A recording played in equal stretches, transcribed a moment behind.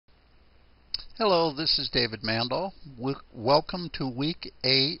Hello, this is David Mandel. Welcome to week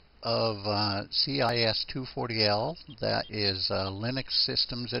 8 of CIS240L, that is Linux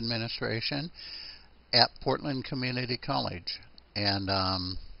Systems Administration at Portland Community College. And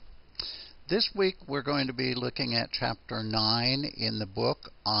this week we're going to be looking at Chapter 9 in the book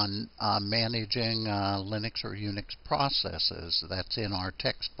on managing Linux or Unix processes. That's in our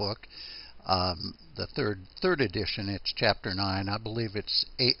textbook. The third edition, it's Chapter 9. I believe it's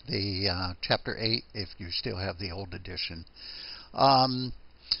Chapter 8 if you still have the old edition.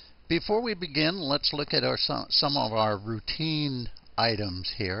 Before we begin, let's look at some of our routine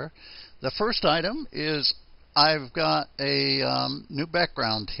items here. The first item is I've got a new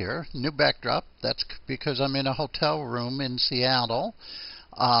background here, new backdrop. That's because I'm in a hotel room in Seattle.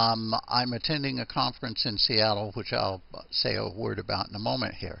 I'm attending a conference in Seattle, which I'll say a word about in a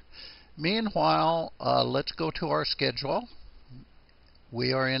moment here. Meanwhile, let's go to our schedule.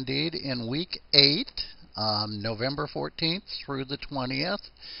 We are indeed in week 8, November 14th through the 20th.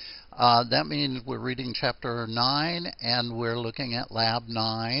 That means we're reading Chapter 9 and we're looking at Lab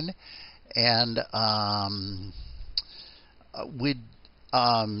 9. And we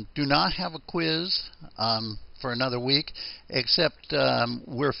do not have a quiz for another week, except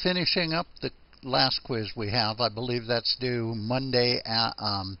we're finishing up the last quiz we have. I believe that's due Monday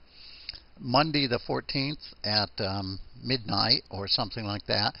the 14th at midnight or something like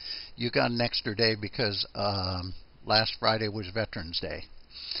that. You got an extra day because last Friday was Veterans Day.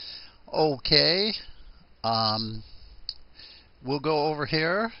 Okay, we'll go over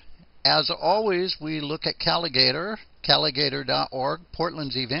here. As always, we look at Calligator, calligator.org,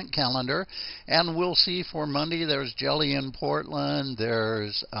 Portland's event calendar, and we'll see for Monday there's Jelly in Portland,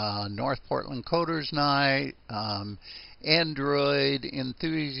 there's North Portland Coders Night, Android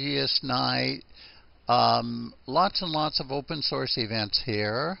Enthusiast Night, lots and lots of open source events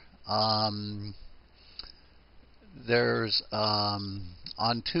here. There's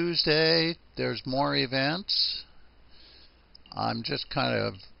on Tuesday, there's more events. I'm just kind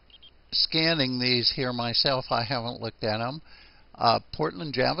of scanning these here myself. I haven't looked at them.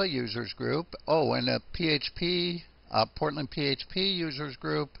 Portland Java Users Group. Oh, and a PHP, Portland PHP Users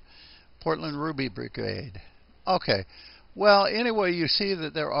Group, Portland Ruby Brigade. Okay. Well, anyway, you see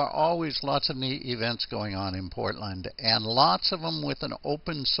that there are always lots of neat events going on in Portland, and lots of them with an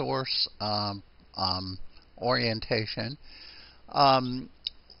open source orientation.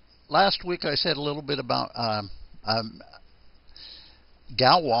 Last week I said a little bit about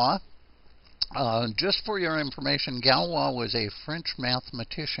Galois. Just for your information, Galois was a French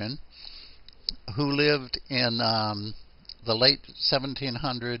mathematician who lived in the late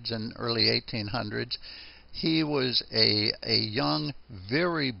 1700s and early 1800s. He was a young,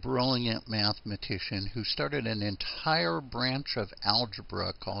 very brilliant mathematician who started an entire branch of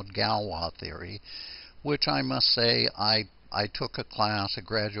algebra called Galois theory, which I must say I took a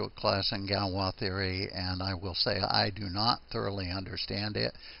graduate class in Galois theory, and I will say I do not thoroughly understand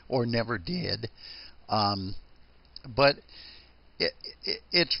it, or never did. But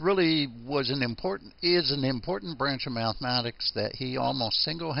it's really is an important branch of mathematics that he almost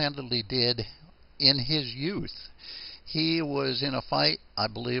single-handedly did in his youth. He was in a fight, I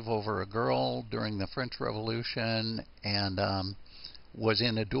believe, over a girl during the French Revolution, and was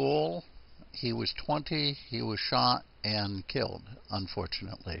in a duel. He was 20. He was shot and killed,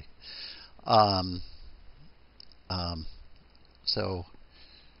 unfortunately. So,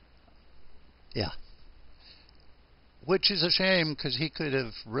 yeah. Which is a shame, because he could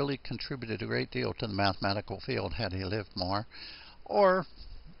have really contributed a great deal to the mathematical field had he lived more. Or,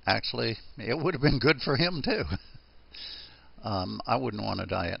 actually, it would have been good for him, too. I wouldn't want to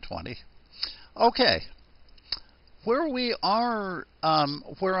die at 20. Okay. Where we are,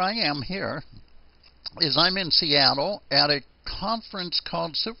 where I am here, is I'm in Seattle at a conference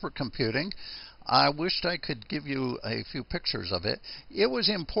called SuperComputing. I wished I could give you a few pictures of it. It was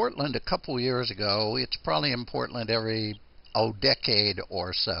in Portland a couple years ago. It's probably in Portland every decade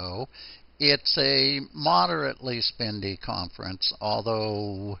or so. It's a moderately spendy conference,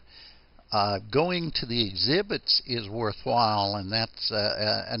 although going to the exhibits is worthwhile, and that's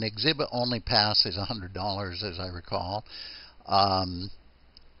an exhibit-only pass is $100, as I recall.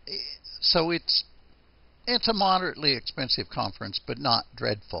 So it's a moderately expensive conference, but not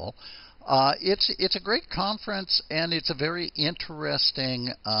dreadful. It's a great conference, and it's a very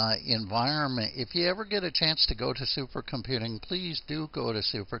interesting environment. If you ever get a chance to go to SuperComputing, please do go to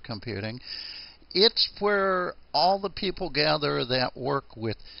SuperComputing. It's where all the people gather that work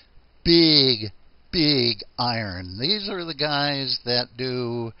with big iron. These are the guys that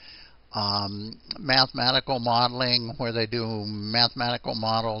do mathematical modeling, where they do mathematical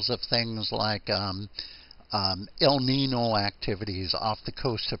models of things like El Nino activities off the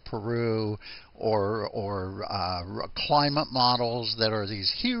coast of Peru, or climate models that are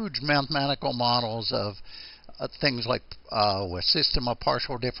these huge mathematical models of things like a system of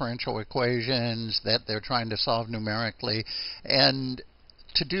partial differential equations that they're trying to solve numerically. And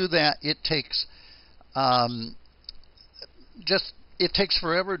to do that, it takes it takes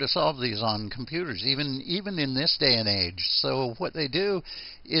forever to solve these on computers, even in this day and age. So what they do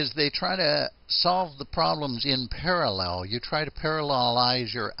is they try to solve the problems in parallel. You try to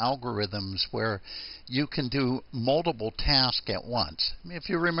parallelize your algorithms where you can do multiple tasks at once. If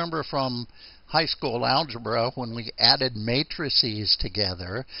you remember from high school algebra, when we added matrices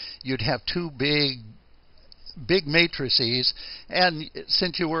together, you'd have two big matrices, and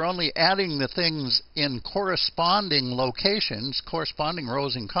since you were only adding the things in corresponding locations, corresponding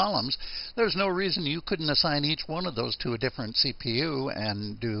rows and columns, there's no reason you couldn't assign each one of those to a different CPU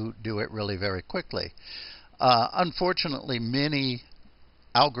and do it really very quickly. Unfortunately, many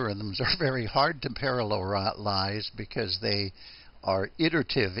algorithms are very hard to parallelize because they are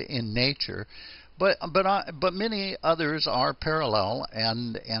iterative in nature. But many others are parallel,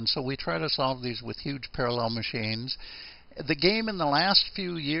 and so we try to solve these with huge parallel machines. The game in the last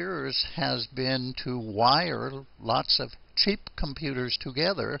few years has been to wire lots of cheap computers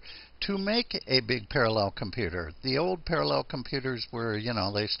together to make a big parallel computer. The old parallel computers were,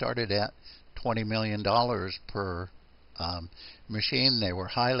 they started at $20 million per machine. They were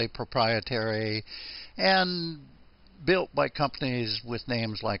highly proprietary and built by companies with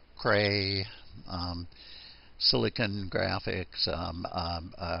names like Cray, Silicon Graphics,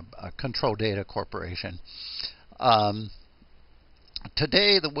 Control Data Corporation.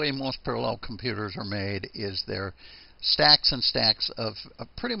 Today, the way most parallel computers are made is they're stacks and stacks of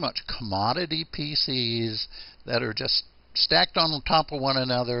pretty much commodity PCs that are just stacked on top of one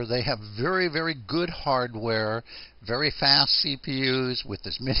another. They have very, very good hardware, very fast CPUs with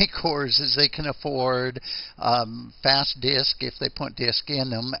as many cores as they can afford, fast disk if they put disk in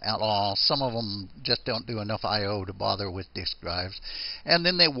them at all. Some of them just don't do enough I/O to bother with disk drives. And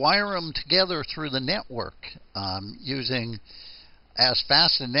then they wire them together through the network using as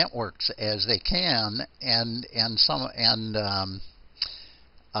fast a networks as they can, and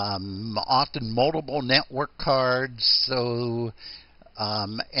often multiple network cards,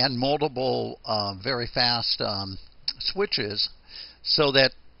 and multiple very fast switches, so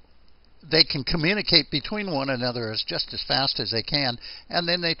that they can communicate between one another just as fast as they can. And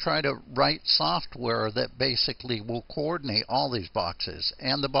then they try to write software that basically will coordinate all these boxes.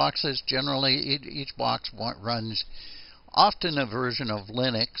 And the boxes generally, each box runs often a version of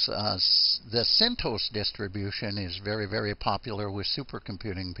Linux. The CentOS distribution is very, very popular with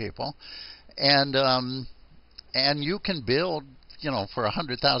supercomputing people, and you can build, for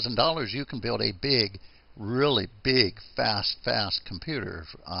 $100,000, you can build a big, really big, fast computer.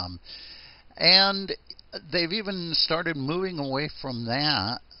 And they've even started moving away from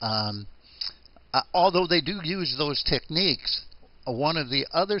that. Although they do use those techniques, one of the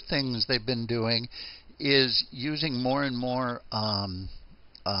other things they've been doing is using more and more,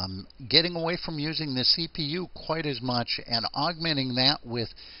 getting away from using the CPU quite as much and augmenting that with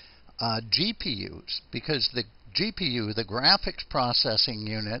GPUs, because the GPU, the graphics processing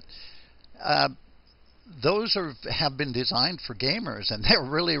unit, those have been designed for gamers, and they're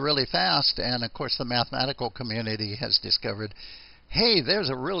really, really fast. And of course, the mathematical community has discovered, hey, there's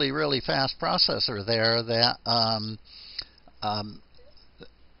a really, really fast processor there that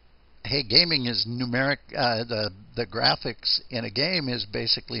hey, gaming is numeric. The graphics in a game is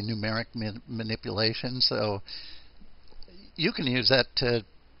basically numeric manipulation, so you can use that to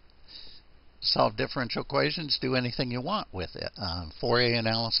solve differential equations, do anything you want with it, Fourier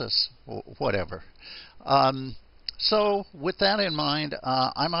analysis, whatever. So with that in mind,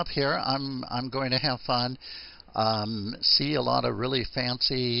 I'm up here. I'm going to have fun, see a lot of really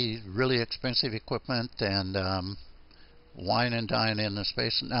fancy, really expensive equipment, and wine and dine in the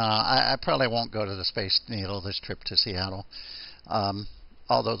space. No, I probably won't go to the Space Needle this trip to Seattle,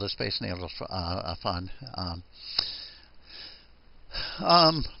 although the Space Needle's fun.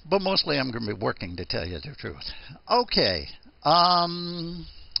 But mostly I'm going to be working, to tell you the truth. Okay,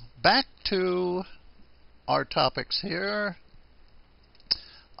 back to our topics here.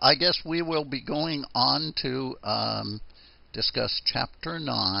 I guess we will be going on to discuss Chapter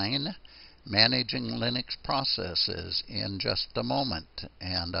 9, Managing Linux Processes, in just a moment.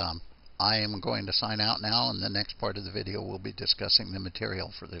 And I am going to sign out now, and the next part of the video we'll be discussing the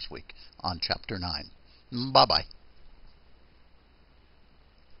material for this week on Chapter 9. Bye-bye.